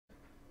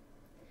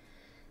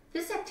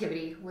This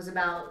activity was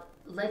about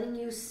letting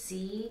you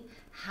see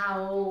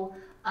how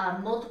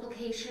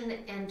multiplication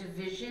and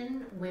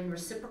division, when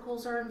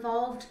reciprocals are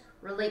involved,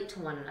 relate to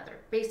one another.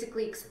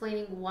 Basically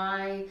explaining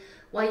why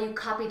you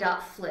copy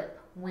dot flip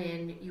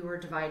when you are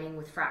dividing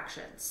with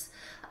fractions.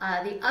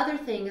 The other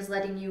thing is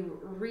letting you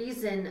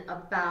reason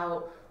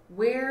about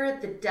where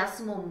the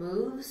decimal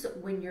moves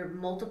when you're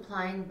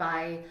multiplying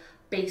by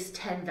base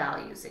 10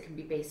 values. It can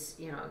be base,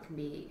 it can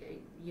be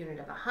a unit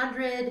of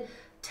 100,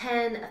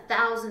 10,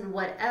 1,000,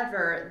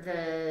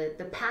 whatever.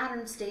 The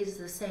pattern stays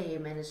the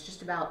same, and it's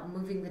just about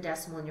moving the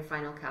decimal in your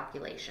final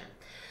calculation.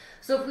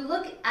 So if we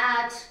look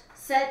at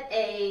set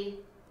A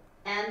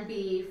and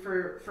B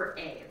for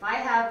A, if I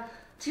have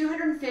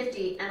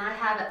 250 and I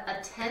have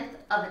a tenth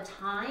of a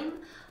time,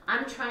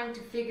 I'm trying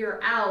to figure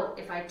out,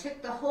 if I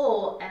took the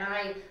whole and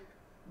I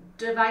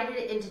divided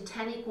it into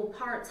 10 equal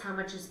parts, how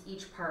much is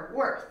each part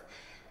worth?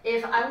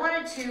 If I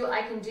wanted to,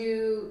 I can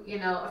do,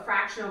 a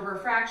fraction over a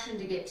fraction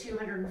to get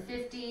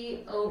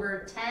 250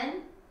 over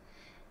 10.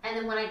 And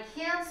then when I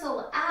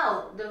cancel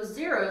out those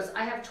zeros,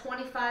 I have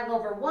 25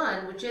 over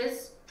 1, which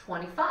is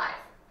 25.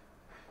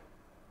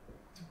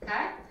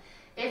 Okay?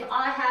 If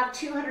I have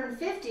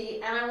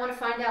 250 and I want to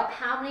find out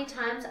how many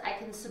times I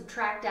can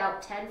subtract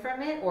out 10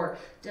 from it or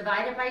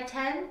divide it by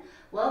 10,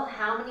 well,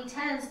 how many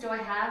 10s do I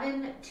have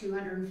in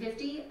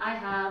 250? I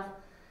have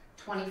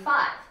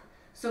 25.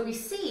 So we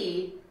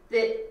see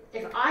that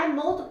if I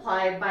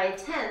multiply by a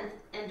tenth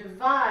and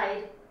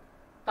divide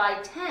by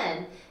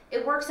 10,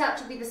 it works out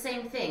to be the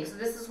same thing. So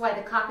this is why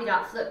the copy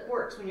dot flip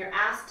works. When you're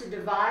asked to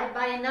divide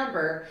by a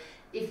number,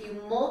 if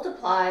you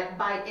multiply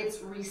by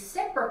its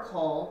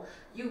reciprocal,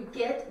 you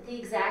get the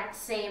exact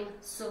same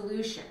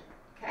solution.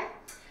 Okay?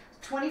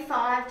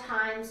 25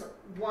 times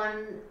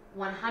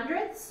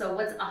 1/100th. So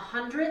what's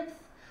 100th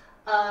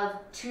of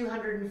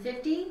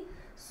 250?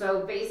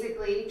 So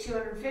basically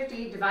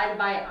 250 divided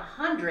by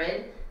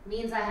 100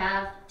 means I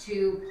have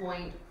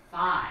 2.5.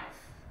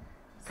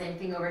 Same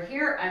thing over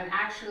here. I'm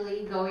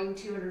actually going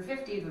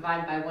 250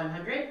 divided by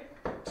 100,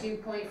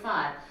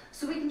 2.5.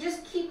 So we can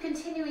just keep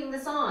continuing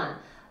this on.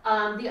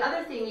 The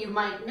other thing you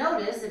might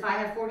notice, if I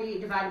have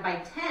 48 divided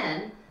by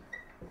 10,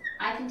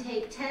 I can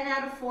take 10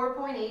 out of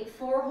 4.8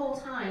 4 whole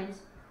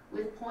times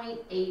with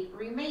 0.8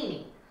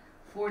 remaining.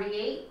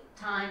 48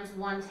 times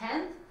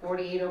 1/10,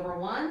 48 over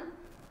 1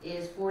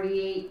 is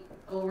 48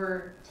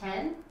 over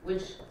 10,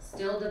 which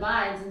still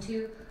divides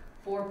into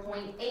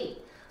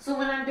 4.8. So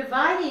when I'm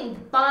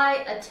dividing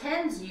by a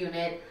tens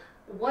unit,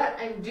 what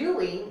I'm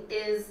doing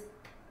is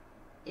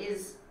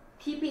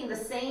keeping the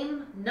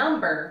same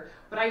number,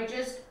 but I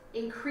just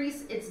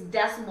increase its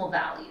decimal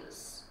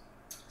values.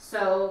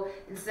 So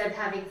instead of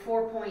having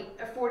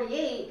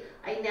 4.48,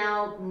 I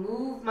now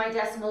move my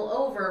decimal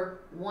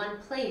over one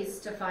place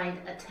to find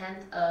a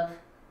tenth of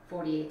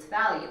 48's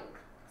value.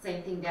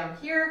 Same thing down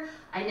here.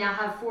 I now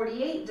have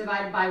 48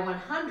 divided by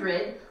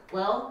 100.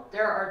 Well,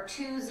 there are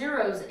 2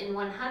 zeros in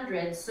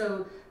 100,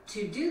 so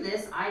to do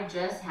this, I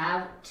just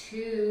have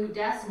 2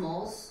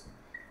 decimals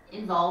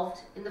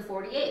involved in the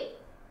 48.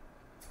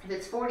 If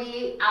it's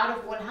 48 out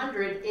of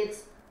 100,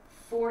 it's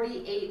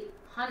 48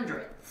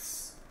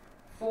 hundredths.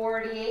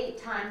 48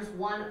 times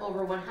 1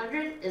 over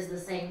 100 is the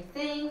same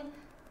thing.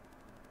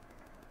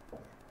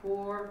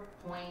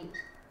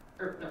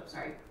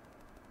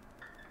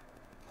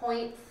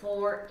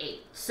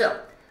 0.48.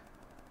 So,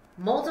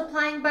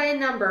 multiplying by a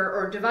number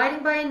or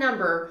dividing by a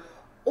number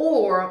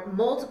or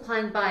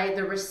multiplying by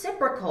the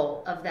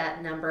reciprocal of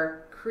that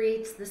number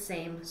creates the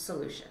same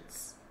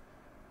solutions.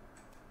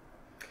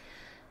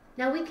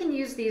 Now we can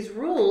use these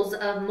rules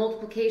of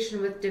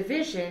multiplication with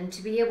division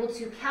to be able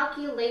to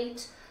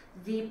calculate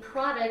the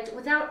product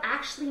without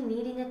actually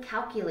needing a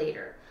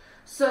calculator.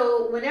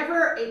 So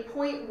whenever a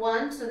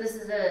 0.1, so this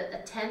is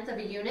a tenth of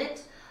a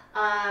unit,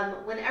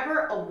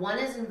 whenever a 1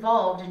 is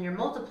involved and you're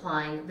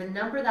multiplying, the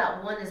number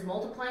that 1 is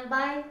multiplying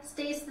by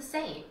stays the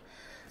same.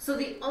 So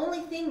the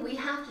only thing we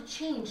have to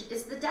change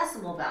is the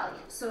decimal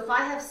value. So if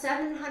I have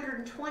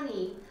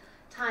 720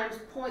 times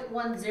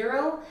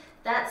 0.10,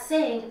 that's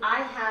saying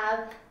I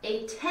have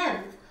a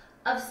tenth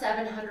of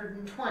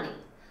 720.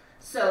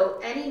 So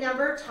any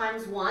number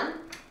times 1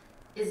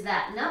 is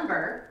that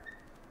number,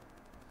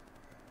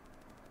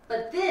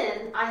 but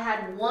then I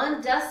had 1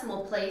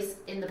 decimal place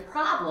in the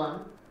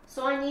problem,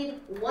 so I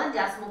need 1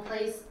 decimal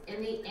place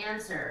in the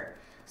answer.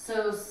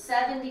 So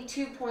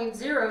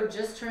 72.0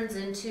 just turns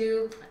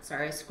into,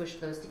 sorry, I squished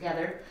those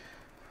together,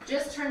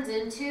 just turns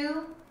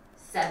into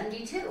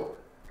 72.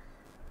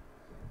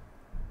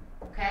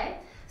 Okay?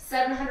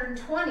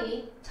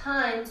 720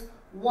 times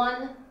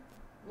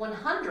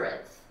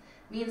 1/100th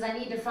means I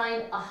need to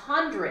find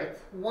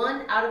 100th,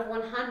 1 out of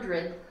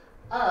 100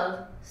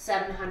 of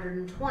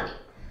 720.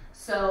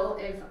 So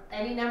if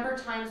any number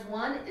times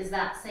 1 is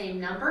that same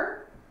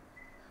number,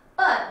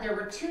 but there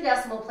were 2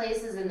 decimal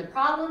places in the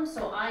problem,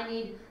 so I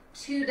need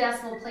 2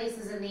 decimal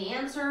places in the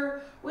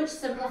answer, which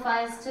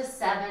simplifies to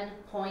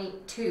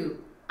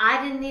 7.2.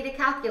 I didn't need a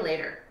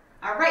calculator.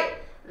 All right,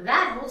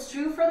 that holds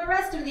true for the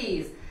rest of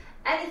these.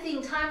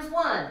 Anything times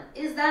 1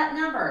 is that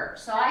number.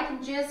 So I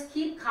can just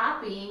keep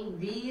copying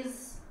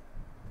these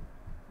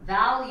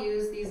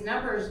values, these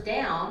numbers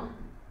down.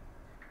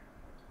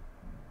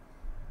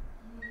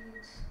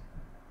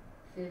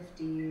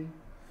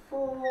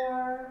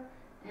 54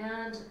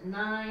 and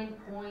 9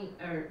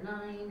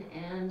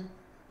 and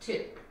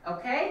 2.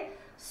 Okay?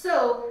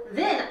 So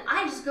then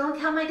I just go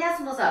and count my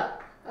decimals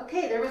up.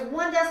 Okay, there was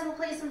 1 decimal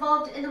place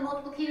involved in the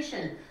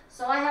multiplication.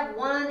 So I have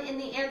 1 in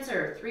the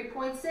answer,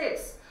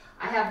 3.6.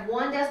 I have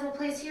 1 decimal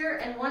place here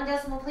and 1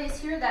 decimal place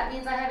here. That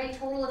means I have a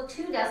total of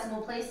 2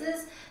 decimal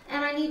places,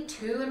 and I need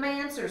 2 in my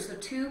answer, so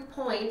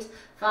 2.45.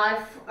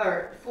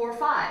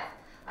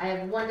 I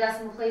have 1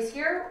 decimal place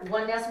here,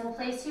 1 decimal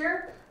place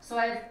here, so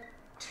I have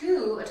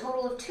a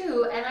total of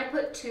 2, and I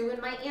put 2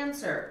 in my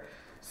answer.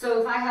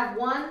 So if I have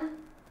 1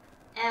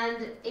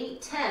 and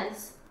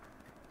 8/10,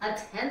 a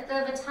tenth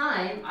of a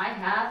time, I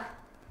have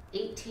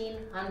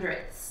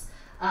 1800ths.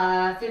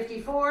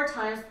 54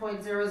 times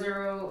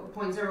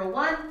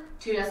 0.01,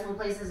 2 decimal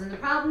places in the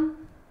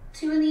problem,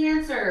 2 in the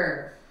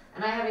answer.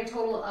 And I have a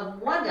total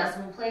of 1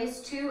 decimal place,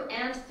 2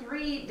 and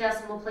 3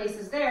 decimal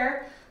places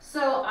there.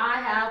 So I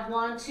have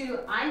 1,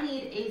 2, I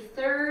need a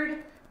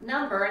third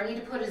number. I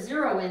need to put a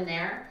 0 in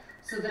there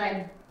so that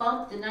I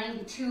bump the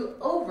 92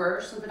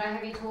 over so that I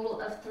have a total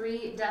of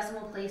 3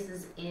 decimal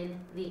places in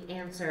the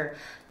answer.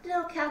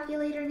 No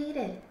calculator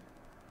needed.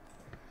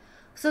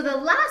 So the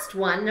last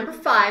one, number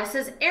 5,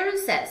 says, Aaron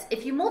says,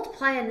 if you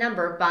multiply a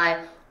number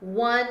by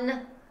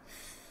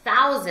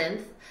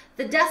 1,000th,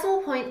 the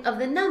decimal point of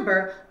the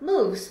number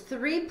moves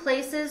 3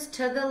 places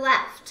to the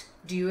left.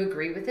 Do you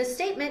agree with this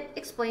statement?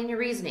 Explain your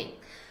reasoning.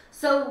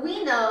 So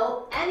we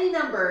know any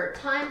number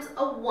times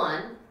a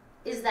 1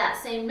 is that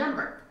same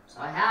number.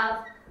 So I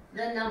have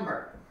the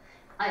number.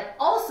 I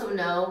also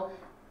know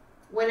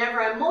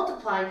whenever I'm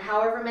multiplying,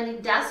 however many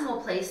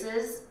decimal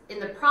places in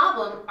the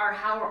problem are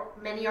how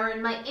many are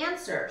in my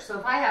answer. So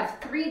if I have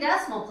 3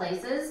 decimal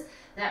places,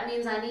 that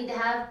means I need to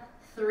have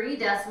 3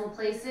 decimal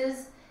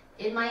places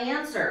in my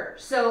answer.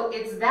 So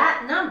it's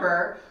that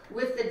number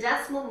with the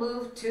decimal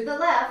moved to the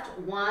left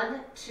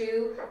 1,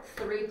 2,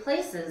 3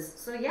 places.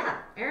 So yeah,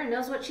 Erin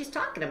knows what she's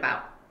talking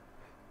about.